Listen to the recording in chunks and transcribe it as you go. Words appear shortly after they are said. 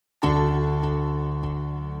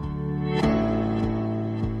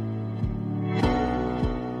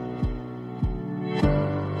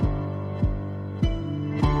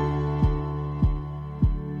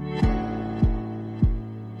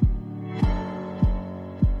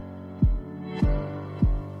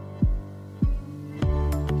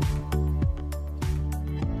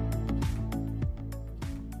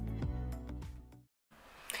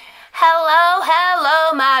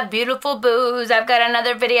Hello, my beautiful boos. I've got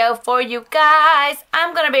another video for you guys.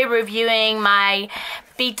 I'm going to be reviewing my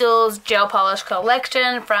Beetle's gel polish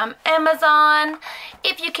collection from Amazon.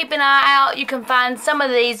 If you keep an eye out, you can find some of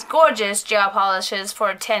these gorgeous gel polishes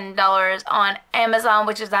for $10 on Amazon,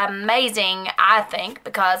 which is amazing, I think,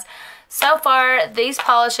 because so far these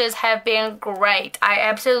polishes have been great. I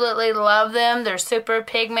absolutely love them. They're super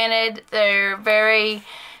pigmented. They're very,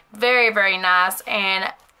 very nice,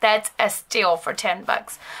 and that's a steal for 10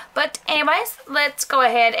 bucks. But anyways, let's go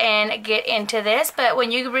ahead and get into this. But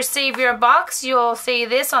when you receive your box, you'll see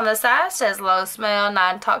this on the side. It says low smell,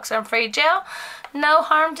 non-toxin free gel, no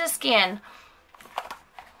harm to skin.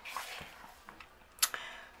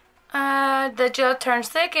 The gel turns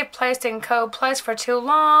thick if placed in cold place for too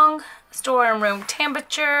long. Store in room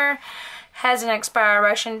temperature. Has an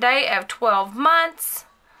expiration date of 12 months.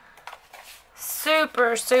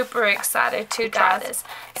 Super excited to try this.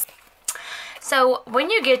 So when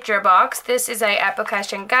you get your box, this is a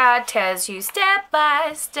application guide. Tells you step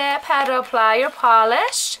by step how to apply your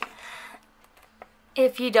polish.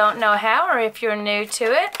 If you don't know how, or if you're new to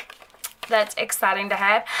it, that's exciting to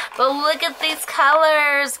have. But look at these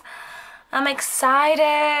colors. I'm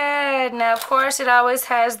excited. Now, of course, it always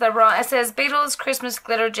has the wrong. It says Beetle's Christmas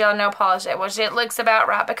Glitter Gel Nail Polish, which it looks about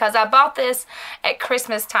right because I bought this at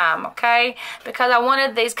Christmas time, okay? Because I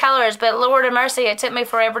wanted these colors, but Lord of mercy, it took me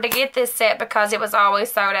forever to get this set because it was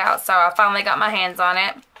always sold out, so I finally got my hands on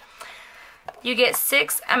it. You get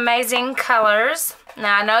 6 amazing colors.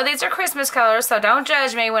 Now, I know these are Christmas colors, so don't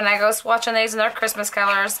judge me when I go swatching these and they're Christmas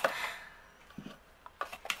colors.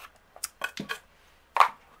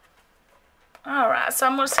 Alright, so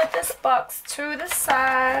I'm going to set this box to the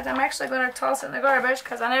side. I'm actually going to toss it in the garbage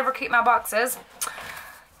because I never keep my boxes.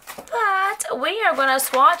 But we are going to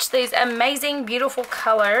swatch these amazing, beautiful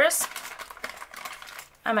colors.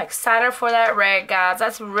 I'm excited for that red, guys.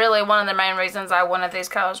 That's really one of the main reasons I wanted these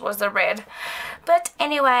colors was the red. But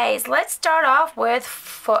anyways, let's start off with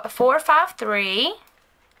 453.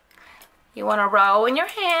 You want to roll in your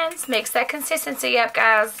hands. Mix that consistency up,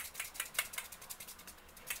 guys.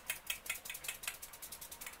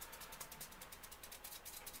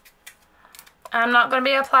 I'm not going to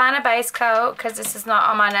be applying a base coat because this is not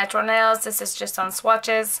on my natural nails. This is just on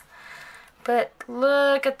swatches. But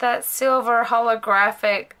look at that silver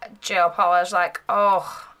holographic gel polish. Like,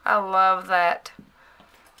 oh, I love that.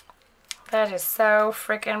 That is so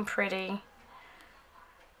freaking pretty.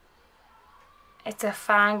 It's a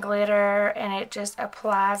fine glitter and it just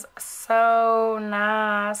applies so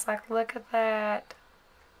nice. Like, look at that.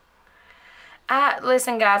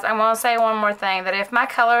 Listen, guys, I want to say one more thing, that if my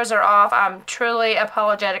colors are off, I'm truly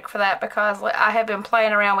apologetic for that because I have been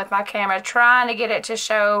playing around with my camera trying to get it to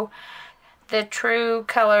show the true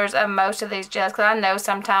colors of most of these gels, because I know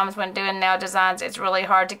sometimes when doing nail designs it's really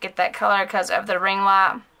hard to get that color because of the ring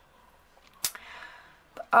light.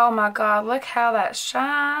 But, oh my god, look how that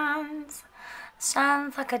shines.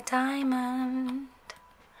 Shines like a diamond.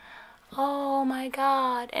 Oh my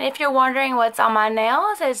god. And if you're wondering what's on my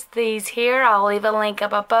nails, it's these here. I'll leave a link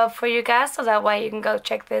up above for you guys so that way you can go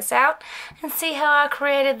check this out and see how I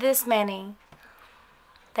created this many.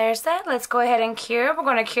 There's that. Let's go ahead and cure. We're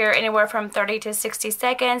going to cure anywhere from 30 to 60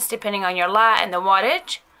 seconds depending on your light and the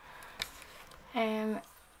wattage.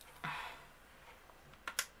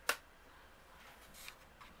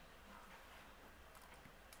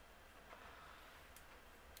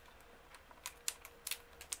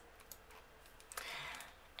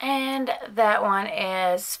 And that one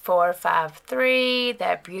is 453,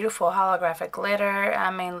 that beautiful holographic glitter. I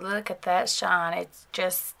mean, look at that shine. It's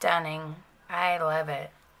just stunning. I love it.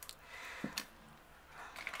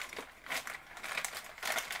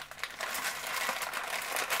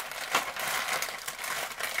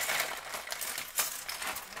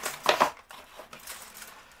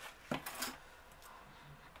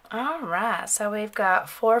 Alright, so we've got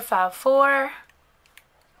 454.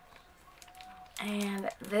 And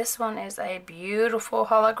this one is a beautiful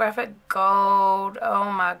holographic gold.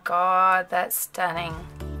 Oh my god, that's stunning.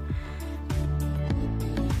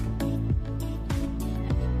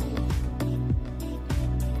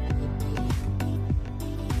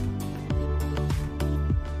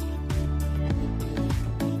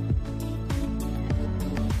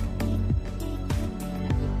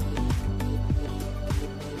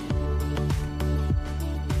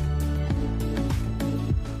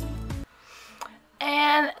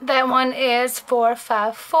 That one is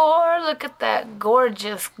 454. Look at that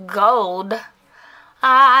gorgeous gold.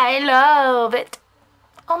 I love it.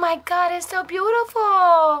 Oh my god, it's so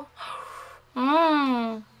beautiful.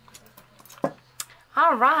 I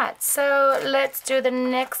Alright, so let's do the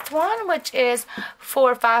next one, which is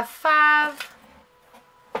 455.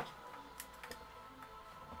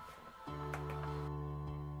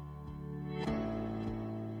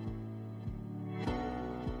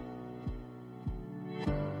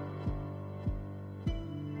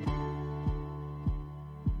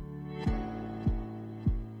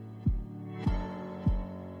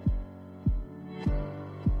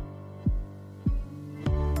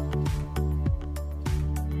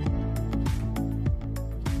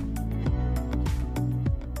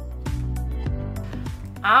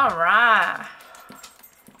 Alright,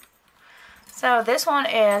 so this one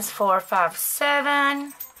is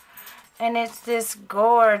 457, and it's this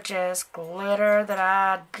gorgeous glitter that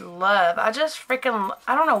I love. I just freaking,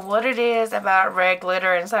 I don't know what it is about red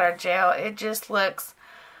glitter inside a gel. It just looks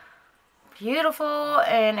beautiful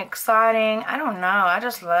and exciting. I don't know, I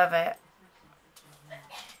just love it.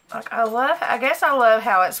 Like, I guess I love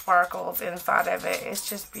how it sparkles inside of it. It's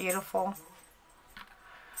just beautiful.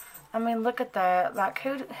 I mean, look at that. Like,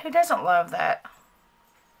 who doesn't love that?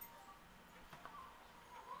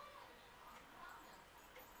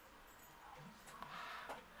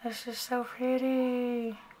 It's just so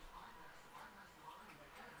pretty.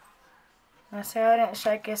 Now, see, I didn't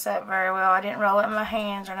shake this up very well. I didn't roll it in my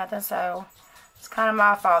hands or nothing, so it's kind of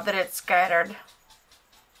my fault that it's scattered.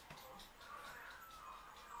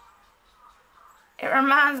 It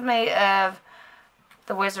reminds me of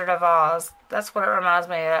the Wizard of Oz. That's what it reminds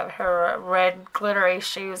me of. Her red glittery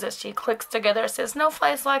shoes that she clicks together. It says, "No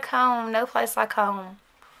place like home, no place like home."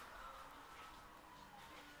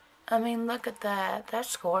 I mean, look at that.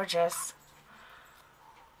 That's gorgeous.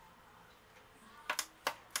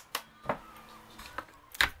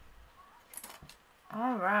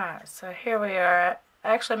 Alright, so here we are.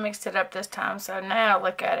 I actually mixed it up this time, so now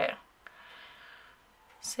look at it.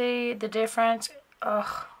 See the difference?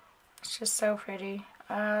 Ugh, it's just so pretty.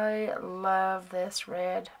 I love this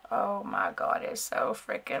red. Oh my god, it's so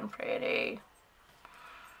freaking pretty.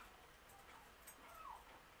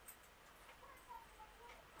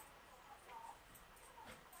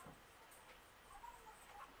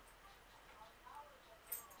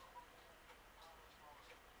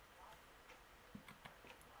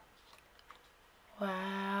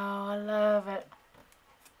 Wow, I love it.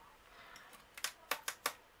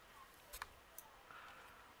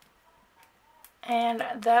 And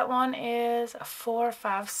that one is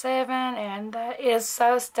 457, and that is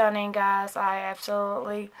so stunning, guys. I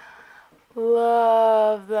absolutely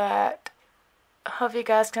love that. I hope you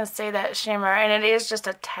guys can see that shimmer, and it is just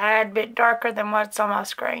a tad bit darker than what's on my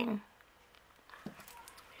screen.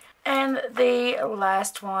 And the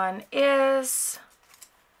last one is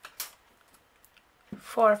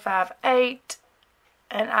 458,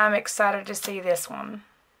 and I'm excited to see this one.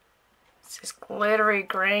 It's this glittery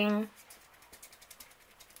green.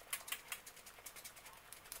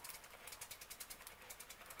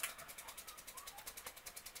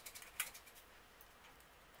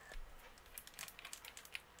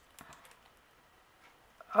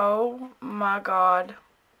 Oh my god.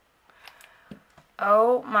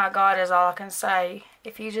 Oh my god is all I can say.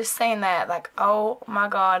 If you just seen that, like, oh my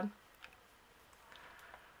god.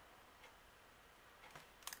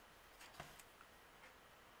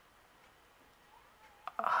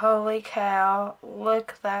 Holy cow.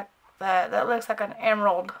 Look at that. That looks like an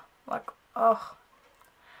emerald. Like, oh.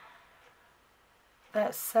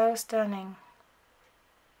 That's so stunning.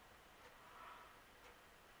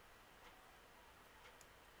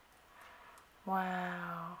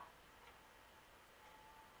 Wow.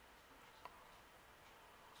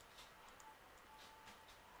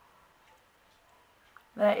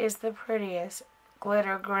 That is the prettiest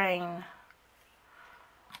glitter green.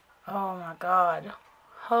 Oh my god.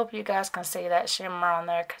 Hope you guys can see that shimmer on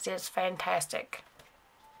there because it's fantastic.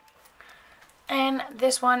 And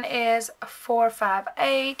this one is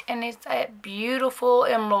 458, and it's a beautiful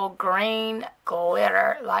emerald green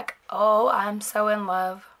glitter. Like, oh, I'm so in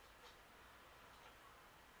love.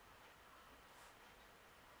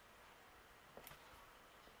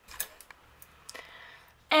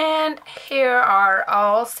 And here are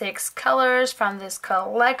all 6 colors from this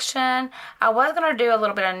collection. I was going to do a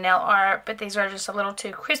little bit of nail art, but these are just a little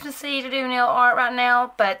too Christmassy to do nail art right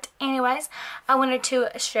now. But anyways, I wanted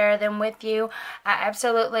to share them with you. I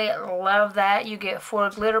absolutely love that. You get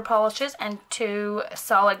 4 glitter polishes and 2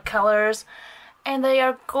 solid colors. And they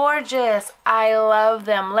are gorgeous. I love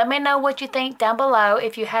them. Let me know what you think down below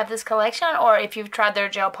if you have this collection or if you've tried their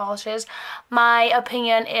gel polishes. My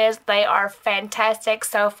opinion is they are fantastic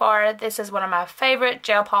so far. This is one of my favorite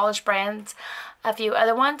gel polish brands. A few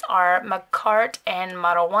other ones are McCart and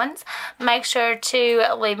Model Ones. Make sure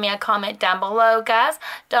to leave me a comment down below, guys.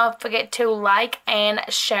 Don't forget to like and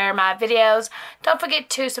share my videos. Don't forget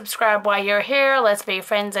to subscribe while you're here. Let's be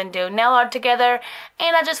friends and do nail art together.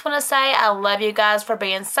 And I just want to say I love you guys for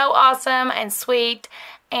being so awesome and sweet.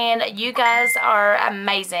 And you guys are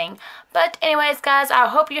amazing. But anyways, guys, I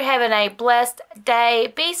hope you're having a blessed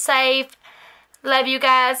day. Be safe. Love you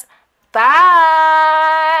guys.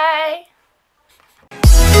 Bye.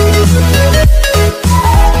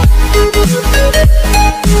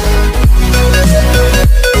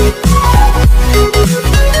 Thank you.